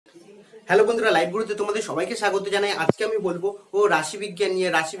Hello বন্ধুরা, live গুরুতে তোমাদের সবাইকে স্বাগত জানাই। আজকে আমি বলবো রাশিবিজ্ঞান নিয়ে।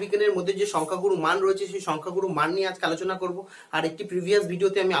 রাশিবিজ্ঞানের মধ্যে যে সংখ্যাগুরু মান রয়েছে সেই সংখ্যাগুরু মান নিয়ে আজকে আলোচনা করব। আর একটি প্রিভিয়াস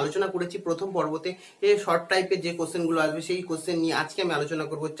ভিডিওতে আমি আলোচনা করেছি প্রথম পর্বতে শর্ট টাইপের যে কোশ্চেনগুলো আসবে সেই কোশ্চেন নিয়ে আজকে আমি আলোচনা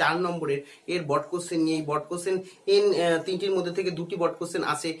করব 4 নম্বরের বট কোশ্চেন নিয়ে। এই বট কোশ্চেন তিনটির মধ্যে থেকে দুটি বট কোশ্চেন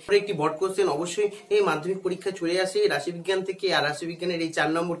আসে। একটি বট কোশ্চেন অবশ্যই এই মাধ্যমিক পরীক্ষা চলে আসে রাশিবিজ্ঞান থেকে। আর রাশিবিজ্ঞানের এই 4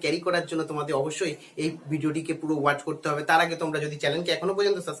 নম্বর ক্যারি করার জন্য তোমাদের অবশ্যই এই ভিডিওটিকে পুরো ওয়াচ করতে হবে। তার আগে তোমরা যদি চ্যানেলকে এখনো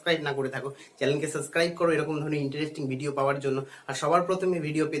পর্যন্ত সাবস্ক্রাইব না করে থাকো, চ্যানেলকে সাবস্ক্রাইব করো এরকম ধরনের ইন্টারেস্টিং ভিডিও পাওয়ার জন্য। আর সবার প্রথমে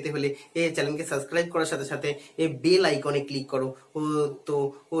ভিডিও পেতে হলে চ্যানেলকে সাবস্ক্রাইব করার সাথে সাথে বেল আইকনে ক্লিক করো। তো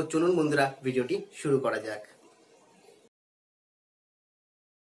চলুন বন্ধুরা, ভিডিওটি শুরু করা যাক।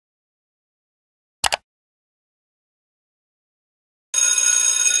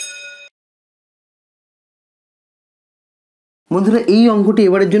 বন্ধুরা, এই অঙ্কটি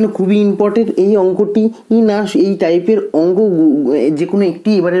এবারের জন্য খুবই ইম্পর্টেন্ট। এই অঙ্কটি না এই টাইপের অঙ্ক যে কোনো একটি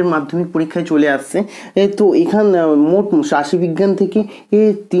এবারের মাধ্যমিক পরীক্ষায় চলে আসছে। তো এখান মোট রাশিবিজ্ঞান থেকে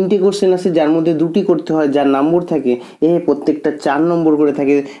তিনটে কোশ্চেন আসে, যার মধ্যে দুটি করতে হয়, যার নম্বর থাকে প্রত্যেকটা 4 নম্বর করে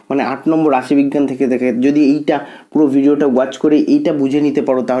থাকে, মানে 8 নম্বর রাশিবিজ্ঞান থেকে থাকে। যদি এইটা পুরো ভিডিওটা ওয়াচ করে এইটা বুঝে নিতে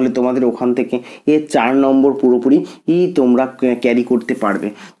পারো তাহলে তোমাদের ওখান থেকে 4 নম্বর পুরোপুরি তোমরা ক্যারি করতে পারবে।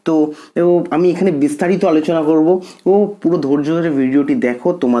 তো আমি এখানে বিস্তারিত আলোচনা করব। পুরো ধৈর্য ধরে ভিডিওটি দেখো,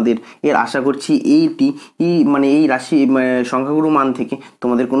 তোমাদের আশা করছি মানে এই রাশি সংখ্যাগুরু মান থেকে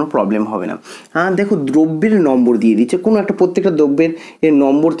তোমাদের কোনো প্রবলেম হবে না। দেখো, দ্রব্যের নম্বর দিয়ে দিচ্ছে, কোনো একটা প্রত্যেকটা দ্রব্যের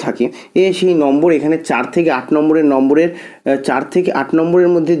নম্বর থাকে। সেই নম্বর এখানে 4 থেকে 8 নম্বরের 4 থেকে 8 নম্বরের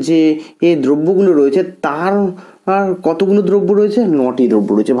মধ্যে যে দ্রব্যগুলো রয়েছে তার আর কতগুলো দ্রব্য রয়েছে? 9টি দ্রব্য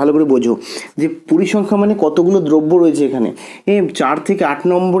রয়েছে। ভালো করে বোঝো যে পরিসংখ্যা মানে কতগুলো দ্রব্য রয়েছে এখানে। 4 থেকে 8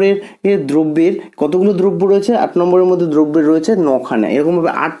 নম্বরের দ্রব্যের কতগুলো দ্রব্য রয়েছে? 8 নম্বরের মধ্যে দ্রব্যের রয়েছে 9খানা।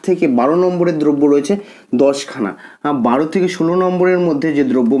 এরকমভাবে 8 থেকে 12 নম্বরের দ্রব্য রয়েছে 10খানা। 12 থেকে 16 নম্বরের মধ্যে যে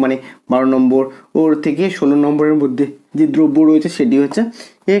দ্রব্য, মানে 12 নম্বর থেকে 16 নম্বরের মধ্যে যে দ্রব্য রয়েছে সেটি হচ্ছে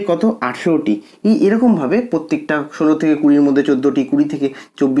কত? 18টি। এরকমভাবে প্রত্যেকটা 16 থেকে 20-র মধ্যে 14টি, 20 থেকে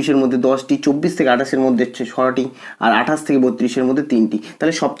 24-এর মধ্যে 10টি, 24 থেকে 28-এর মধ্যে 6টি, আর 28 থেকে 32-এর মধ্যে 3টি।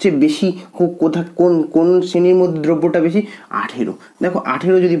 তাহলে সবচেয়ে বেশি কোন শ্রেণীর মধ্যে দ্রব্যটা বেশি? 18। দেখো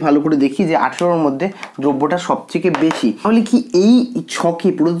 18 যদি ভালো করে দেখি যে 18-র মধ্যে দ্রব্যটা সবচেয়ে বেশি, তাহলে কি এই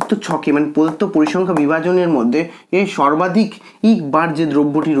প্রদত্ত ছকে মানে প্রদত্ত পরিসংখ্যা বিভাজনের মধ্যে সর্বাধিক বার যে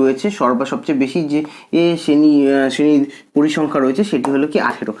দ্রব্যটি রয়েছে সবচেয়ে বেশি যে শ্রেণীর পরিসংখ্যা রয়েছে সেটি হলো কি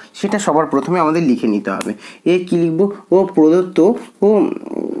 18। সেটা সবার প্রথমে আমাদের লিখে নিতে হবে। কি লিখবো? প্রদত্ত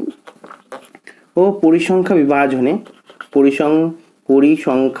পরিসংখ্যা বিভাজনে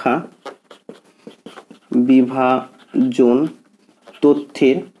পরিসংখ্যা বিভাজন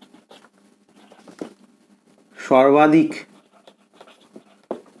তথ্যের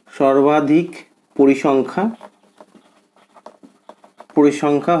সর্বাধিক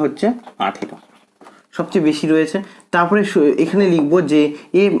পরিসংখ্যা হচ্ছে 18, সবচেয়ে বেশি রয়েছে। তারপরে এখানে লিখবো যে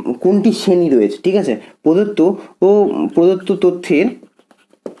কোনটি শ্রেণী রয়েছে। ঠিক আছে, প্রদত্ত তথ্যের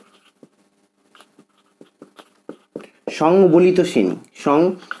সংবলিত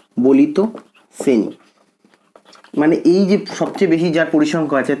শ্রেণী, মানে এই যে সবচেয়ে বেশি যার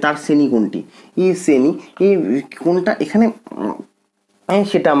পরিসংখ্যা আছে তার শ্রেণী কোনটি, শ্রেণী কোনটা এখানে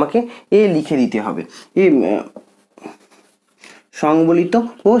সেটা আমাকে লিখে দিতে হবে। সংবলিত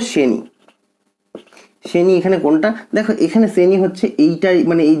শ্রেণী এখানে কোনটা? দেখো এখানে শ্রেণী হচ্ছে এইটাই,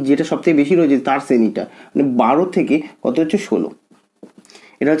 মানে এই যেটা সবথেকে বেশি রয়েছে তার শ্রেণীটা, মানে 12 থেকে কত হচ্ছে 16,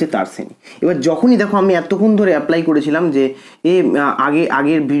 এটা হচ্ছে তার শ্রেণী। এবার যখনই দেখো আমি এতক্ষণ ধরে অ্যাপ্লাই করেছিলাম যে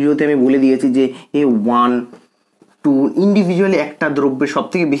আগের ভিডিওতে আমি বলে দিয়েছি যে 1, 2 ইন্ডিভিজুয়ালি একটা দ্রব্যের সব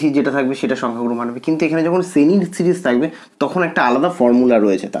থেকে বেশি যেটা থাকবে সেটা সংখ্যাগুরু মান হবে। কিন্তু এখানে যখন শ্রেণীর সিরিজ থাকবে তখন একটা আলাদা ফর্মুলা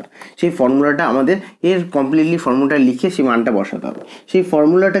রয়েছে তার। সেই ফর্মুলাটা আমাদের কমপ্লিটলি ফর্মুলাটা লিখে সেই মানটা বসাতে হবে। সেই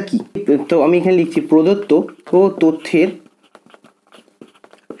ফর্মুলাটা কি? তো আমি এখানে লিখছি প্রদত্ত তথ্যের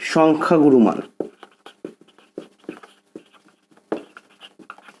সংখ্যাগুরু মান।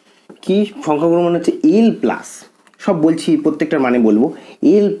 কি সংখ্যাগুরু মান হচ্ছে এল প্লাস, সব বলছি প্রত্যেকটার মানে বলবো,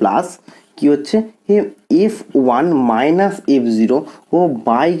 এল প্লাস কি হচ্ছে f1 মাইনাস f0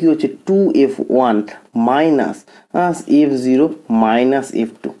 বাই কি হচ্ছে 2f1 minus f0 minus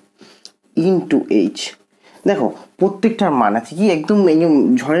f2 into h। দেখো প্রত্যেকটার মান আছে কি একদম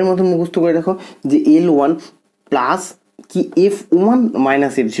ঝড়ের মতো মুখস্থ করে দেখো যে l1 প্লাস কি f1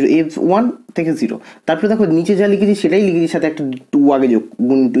 মাইনাস f0, f1 থেকে 0। তারপরে দেখো নিচে যা লিখেছি সেটাই লিখেছি, সাথে একটা 2 আগে যোগ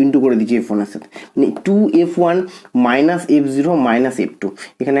ইন্টু করে দিচ্ছি f1 এর সাথে, মানে 2f1 minus f0 minus f2।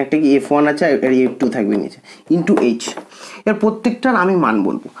 এখানে একটা কি f1 আছে আর f2 থাকবে নিচে, ইন্টু h। এর প্রত্যেকটার আমি মান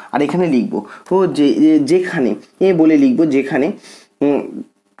বলবো আর এখানে লিখবো যেখানে বলে লিখবো যেখানে,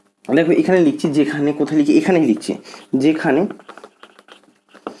 দেখো এখানে লিখছি যেখানে, কোথায় লিখছি? এখানে লিখছি যেখানে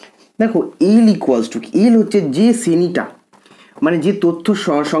দেখো এল ইকুয়ালস টু, এল হচ্ছে যে শ্রেণীটা, মানে যে তথ্য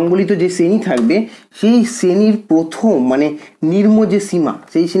সংবলিত যে শ্রেণী থাকবে সেই শ্রেণীর প্রথম মানে নিম্ন যে সীমা,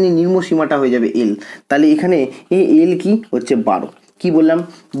 সেই শ্রেণীর নিম্ন সীমাটা হয়ে যাবে এল। তাহলে এখানে এল কি হচ্ছে 12। কি বললাম,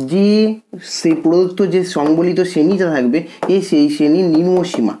 যে সেই প্রদত্ত যে সংবলিত শ্রেণীটা থাকবে সেই শ্রেণীর নিম্ন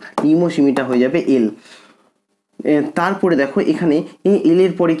সীমাটা হয়ে যাবে এল। তারপরে দেখো এখানে এল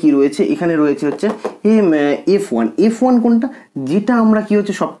এর পরে কি রয়েছে, এখানে রয়েছে হচ্ছে F1। F1 কোনটা, যেটা আমরা কি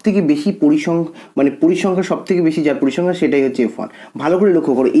হচ্ছে সব থেকে বেশি পরিসংখ্যা সব থেকে বেশি যার পরিসংখ্যা সেটাই হচ্ছে F1। ভালো করে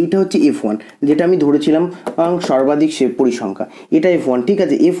লক্ষ্য করো, এইটা হচ্ছে F1 যেটা আমি ধরেছিলাম সর্বাধিক সে পরিসংখ্যা, এটা F1। ঠিক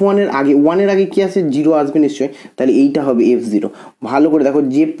আছে, F1 এর আগে, 1 এর আগে কি আসে, 0 আসবে নিশ্চয়ই, তাহলে এইটা হবে F0। ভালো করে দেখো,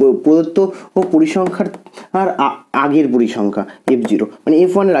 যে প্রদত্ত পরিসংখ্যার আর আগের পরিসংখ্যা F0, মানে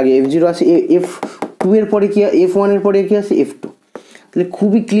F1 এর আগে F0 আসে, F2 এর পরে কি, F1 এর পরে কি আসে, F2। তাহলে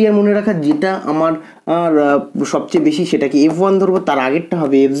খুবই ক্লিয়ার মনে রাখা, যেটা আমার সবচেয়ে বেশি সেটা কি F1 ধরবো, তার আগেরটা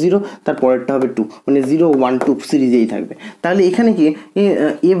হবে F0, তার পরেরটা হবে 2, মানে 0 1 2 সিরিজেই থাকবে। তাহলে এখানে কি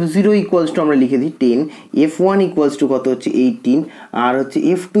F0 ইকুয়ালস টু আমরা লিখে দিই 10, F1 ইকুয়ালস টু কত হচ্ছে 18, আর হচ্ছে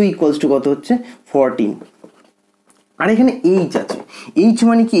F2 ইকুয়ালস টু কত হচ্ছে 14। আর এখানে এইচ আছে, এইচ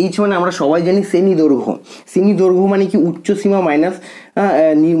মানে কি, এইচ মানে আমরা সবাই জানি শ্রেণী দৈর্ঘ্য। শ্রেণী দৈর্ঘ্য মানে কি উচ্চ সীমা মাইনাস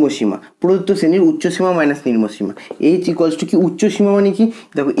নিম্ন সীমা, প্রদত্ত শ্রেণীর উচ্চ সীমা মাইনাস নিম্ন সীমা। এইচ ইকুয়ালস টু কি, উচ্চ সীমা মানে কি,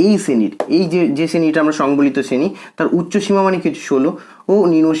 দেখো এই শ্রেণীর, এই যে শ্রেণীটা আমরা সংবলিত শ্রেণী, তার উচ্চ সীমা মানে কি হচ্ছে 16 ও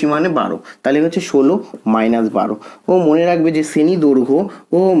নিম্ন সীমা মানে 12, তাহলে হচ্ছে 16 মাইনাস 12। ও মনে রাখবে যে শ্রেণী দৈর্ঘ্য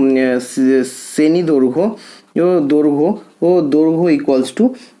ও শ্রেণী দৈর্ঘ্য ইকুয়ালস টু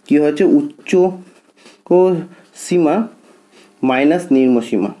কি হচ্ছে উচ্চ ও সীমা মাইনাস নিম্ন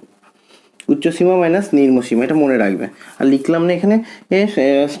সীমা, উচ্চ সীমা মাইনাস নিম্ন সীমা, এটা মনে রাখবে। আর লিখলাম না এখানে,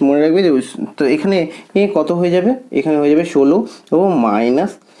 মনে রাখবে যে, তো এখানে কত হয়ে যাবে, এখানে হয়ে যাবে 16 ও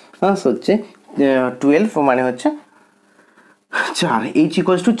মাইনাস হচ্ছে 12, মানে হচ্ছে 4। এইচ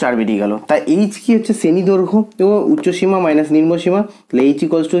ইকুয়ালস টু 4 বেরিয়ে গেল। তাই এইচ কি হচ্ছে শ্রেণী দৈর্ঘ্য ও উচ্চ সীমা মাইনাস নিম্ন সীমা, তাহলে এইচ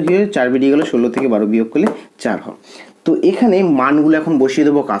ইকুয়ালস টু কি 4 বেরিয়ে গেল, 16 থেকে 12 বিয়োগ করলে 4 হয়। তো এখানে মানগুলো এখন বসিয়ে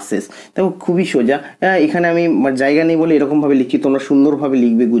দেবো, কাজ শেষ। দেখো খুবই সোজা, এখানে আমি জায়গা নেই বলে এরকমভাবে লিখছি, তোমরা সুন্দরভাবে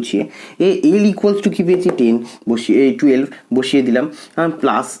লিখবে গুছিয়ে। এল ইকুয়ালস টু কি পেয়েছি 10, বসিয়ে 12 বসিয়ে দিলাম,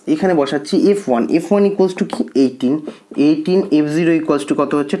 প্লাস এখানে বসাচ্ছি F1 ইকুয়ালস টু কি 18, F0 ইকুয়ালস টু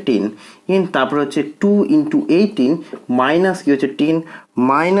কত হচ্ছে 10, তারপর হচ্ছে 2 ইন্টু 18 মাইনাস কি হচ্ছে 10,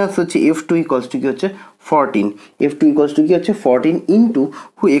 মাইনাস হচ্ছে F2 ইকুয়ালস টু কি হচ্ছে 14, F2 ইকুয়ালস টু কি হচ্ছে 14 ইন্টু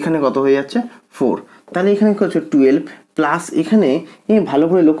এখানে কত হয়ে যাচ্ছে 4, তাহলে এখানে কি হচ্ছে 12, প্লাস এখানে ভালো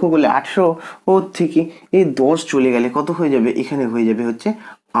করে লক্ষ্য করলে 18 থেকে 10 চলে গেলে কত হয়ে যাবে, এখানে হয়ে যাবে হচ্ছে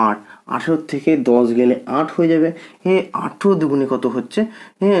 8, 18 থেকে 10 গেলে 8 হয়ে যাবে, 18 দুগুণে কত হচ্ছে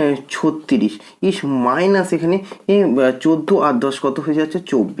 36, মাইনাস এখানে 14 আর 10 কত হয়ে যাচ্ছে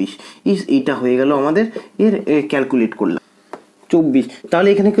 24, এইটা হয়ে গেল আমাদের এর ক্যালকুলেট করলাম 24। তাহলে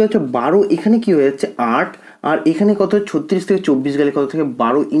এখানে কি হচ্ছে 12, এখানে কি হয়ে যাচ্ছে 8, আর এখানে কত 36 থেকে 24 গেলে কত থেকে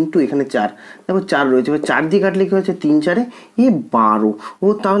 12 ইন্টু এখানে 4, তারপর 4 রয়েছে, এবার 4 দিয়ে কাটলে কি হচ্ছে 3 4 12,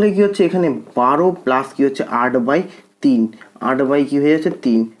 তাহলে কি হচ্ছে এখানে 12 প্লাস কি হচ্ছে 8/3, 8 কি হয়ে যাচ্ছে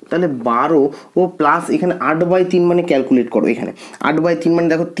 3, তাহলে 12 প্লাস এখানে 8/3 মানে ক্যালকুলেট করো, এখানে 8/3 মানে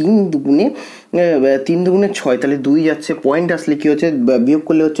দেখো 3 দুগুণে 6, তাহলে 2 যাচ্ছে, পয়েন্ট আসলে কি হচ্ছে বিয়োগ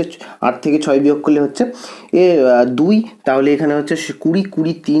করলে হচ্ছে 8 থেকে 6 বিয়োগ করলে হচ্ছে 2, তাহলে এখানে হচ্ছে 20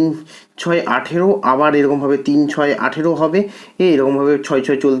 20 3 6 18, আবার এরকমভাবে 3 6 18 হবে, এরকমভাবে 6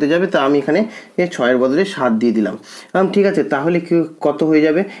 6 চলতে যাবে। তা আমি এখানে 6 বদলে 7 দিয়ে দিলাম, ঠিক আছে। তাহলে কত হয়ে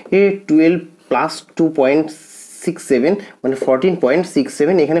যাবে 12 প্লাস 2.67 মানে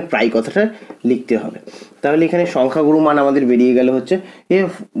 14.67, এখানে প্রায় কথাটা লিখতে হবে। তাহলে এখানে সংখ্যাগুরু মান আমাদের বেরিয়ে গেল হচ্ছে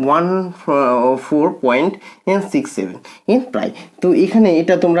 14.67 প্রায়। তো এখানে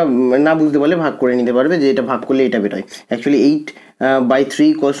এটা তোমরা না বুঝতে পারলে ভাগ করে নিতে পারবে, যে এটা ভাগ করলে এটা বেরোয়, অ্যাকচুয়ালি 8/3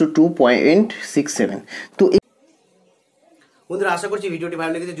 ইকুয়ালস টু 2.67। তো বন্ধুরা, আশা করছি ভিডিওটি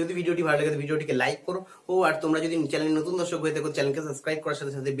ভালো লেগেছে। যদি ভিডিওটি ভালো লাগে ভিডিওটিকে লাইক করো, আর তোমরা যদি চ্যানেলে নতুন দর্শক হয়ে থাকো চ্যানেলকে সাবস্ক্রাইব করার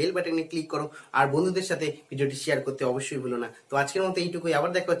সাথে সাথে বেল বাটনে ক্লিক করো, আর বন্ধুদের সাথে ভিডিওটি শেয়ার করতে অবশ্যই ভুলো না। তো আজকের মতো এইটুকুই, আবার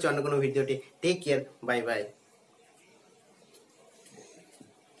দেখা হচ্ছে অন্য কোনো ভিডিওটি। Take care, bye bye.